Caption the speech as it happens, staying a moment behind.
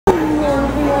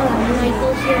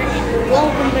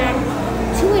welcome back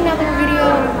to another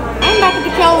video. I'm back at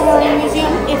the Calvert Museum,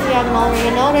 if you haven't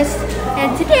already noticed.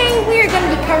 And today we are going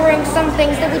to be covering some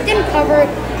things that we didn't cover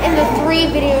in the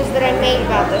 3 videos that I made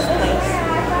about this place.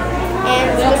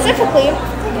 And specifically,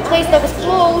 the place that was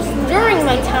closed during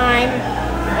my time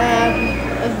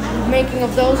of making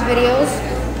of those videos,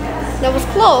 that was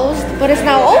closed, but is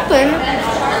now open,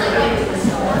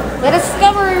 the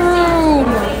Discovery Room.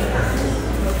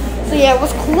 So yeah, it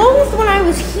was closed when I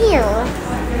was here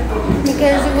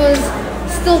because it was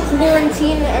still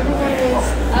quarantined. Everyone was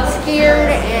scared,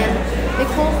 and they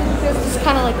closed it because it's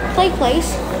kind of like a play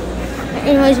place.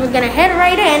 Anyways, we're gonna head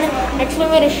right in. Actually, I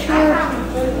made a shirt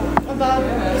about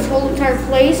this whole entire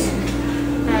place.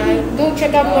 Go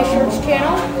check out my shirts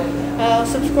channel.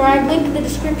 Subscribe. Link in the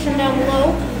description down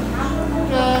below.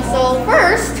 So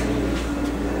first,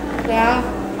 yeah,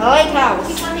 a lighthouse.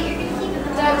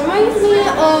 That reminds me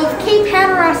of Cape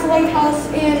Hatteras Lighthouse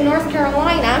in North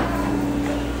Carolina.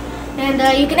 And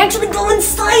you can actually go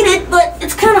inside it, but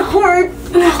it's kind of hard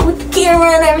with the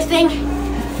camera and everything.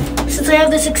 Since I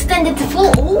have this extended to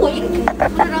full. Oh, you can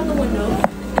put it out the window.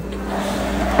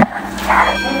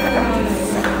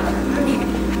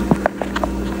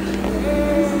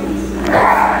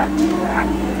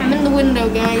 I'm in the window,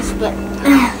 guys, but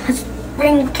let's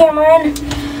bring the camera in.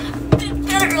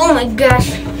 Oh my gosh.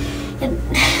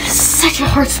 It's such a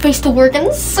hard space to work in.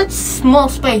 It's such a small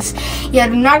space. Yeah, I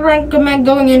do not recommend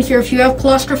going in here if you have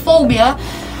claustrophobia.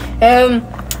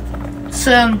 It's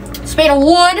made of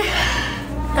wood,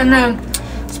 and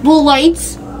it's blue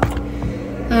lights.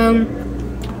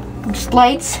 Just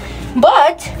lights.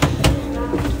 But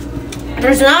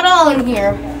there's not all in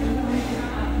here.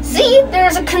 See,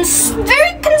 there's a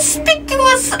very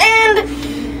conspicuous and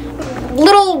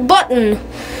little button.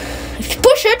 If you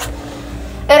push it,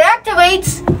 it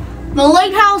activates the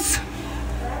lighthouse.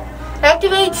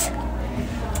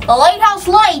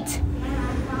 Light.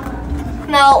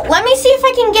 Now, let me see if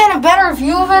I can get a better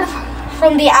view of it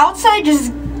from the outside.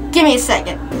 Just give me a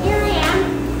second. Here I am.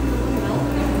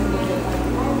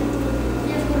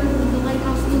 Here's what the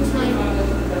lighthouse looks like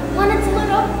when it's lit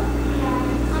up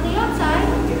on the outside.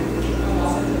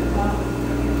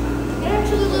 It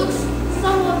actually looks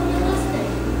somewhat realistic,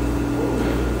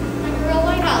 like a real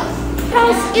lighthouse.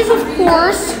 House is, of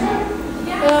course,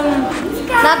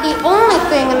 not the only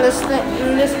thing in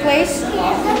this place.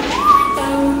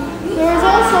 There's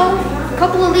also a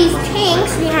couple of these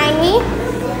tanks behind me.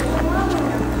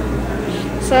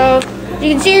 So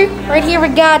you can see right here we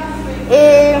got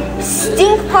a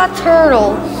stink pot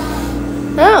turtle.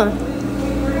 Oh,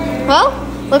 well,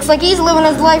 looks like he's living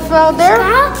his life out there.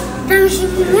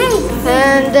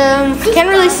 And can't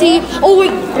really see. Oh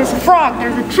wait, there's a frog.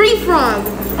 There's a tree frog.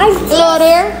 Hello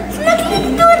there.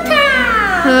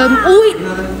 Oh wait,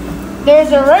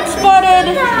 there's a red spotted.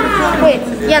 Wait,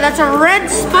 yeah, that's a red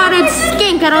spotted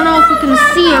skink. I don't know if you can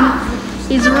see him.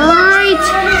 He's right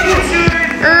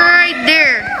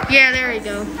there. Yeah, there you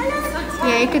go.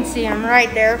 Yeah, you can see him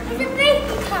right there.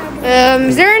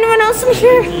 Is there anyone else in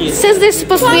here? It says there's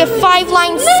supposed to be a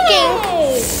 5-line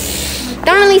skink.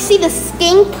 Don't really see the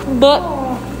skink, but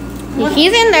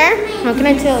he's in there. What can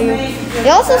I tell you? They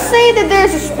also say that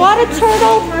there's a spotted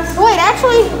turtle. Wait,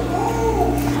 actually.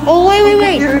 Oh,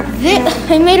 wait.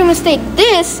 I made a mistake.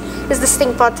 This is the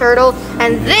stink pot turtle,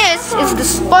 and this is the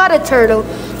spotted turtle.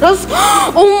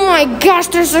 Oh my gosh,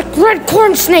 there's a red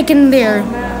corn snake in there.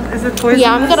 Is it poisonous?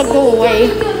 Yeah, I'm gonna go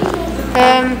away.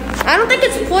 I don't think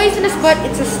it's poisonous, but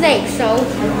it's a snake, so.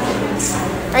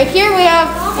 Right here we have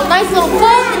a nice little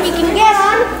boat that you can get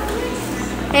on.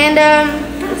 And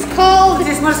it's called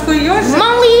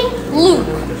Molly Luke.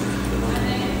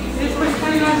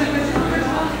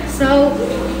 So,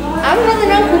 I don't really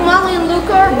know who Molly and Luke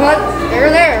are, but they're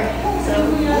there.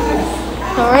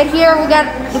 So right here we got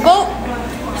the boat.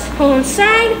 Let's go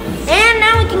inside. And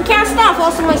now we can cast off.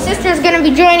 Also, my sister is going to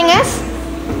be joining us.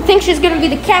 I think she's going to be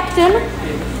the captain.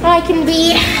 I can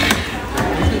be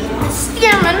the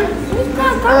steerman,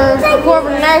 or whoever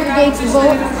navigates the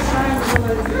boat.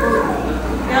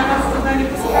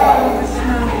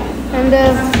 And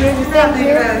here's the thing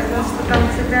here.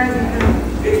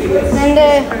 And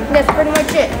that's pretty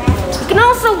much it. You can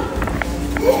also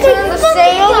turn the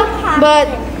sail, but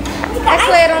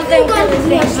actually I don't think it's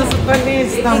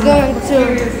going to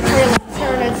really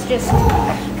turn. It's just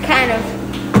kind of,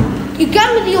 you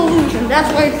got me the illusion. That's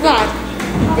what I thought.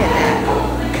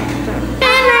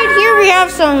 And right here we have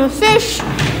some fish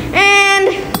and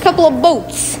a couple of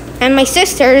boats. And my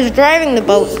sister is driving the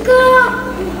boat.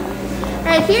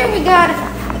 Right here we got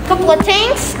a couple of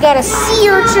tanks. Got a sea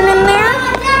urchin in there.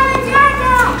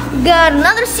 Got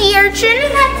another sea urchin.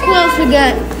 Who else we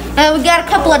got? We got a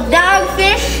couple of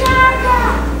dogfish,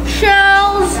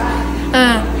 shells,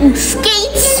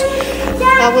 skates.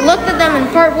 We looked at them in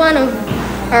part 1 of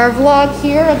our vlog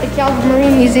here at the Calvert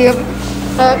Marine Museum.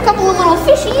 A couple of little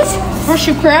fishies,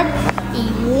 horseshoe crab, a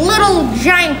little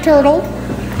giant turtle,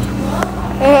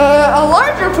 a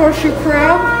larger horseshoe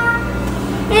crab,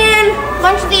 and a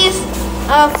bunch of these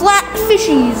flat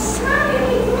fishies.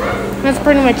 That's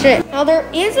pretty much it. Now there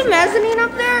is a mezzanine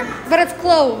up there, but it's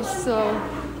closed, so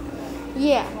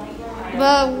yeah.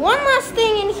 But one last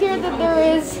thing in here that there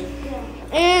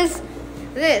is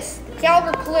this. The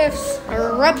Calvert Cliffs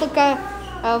are a replica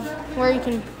of where you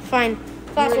can find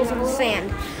fossils in the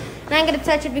sand. And I'm gonna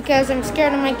touch it because I'm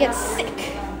scared I might get sick.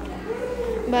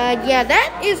 But yeah,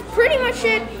 that is pretty much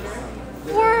it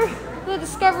for the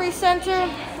Discovery Center.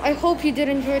 I hope you did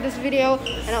enjoy this video,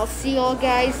 and I'll see you all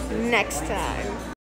guys next time.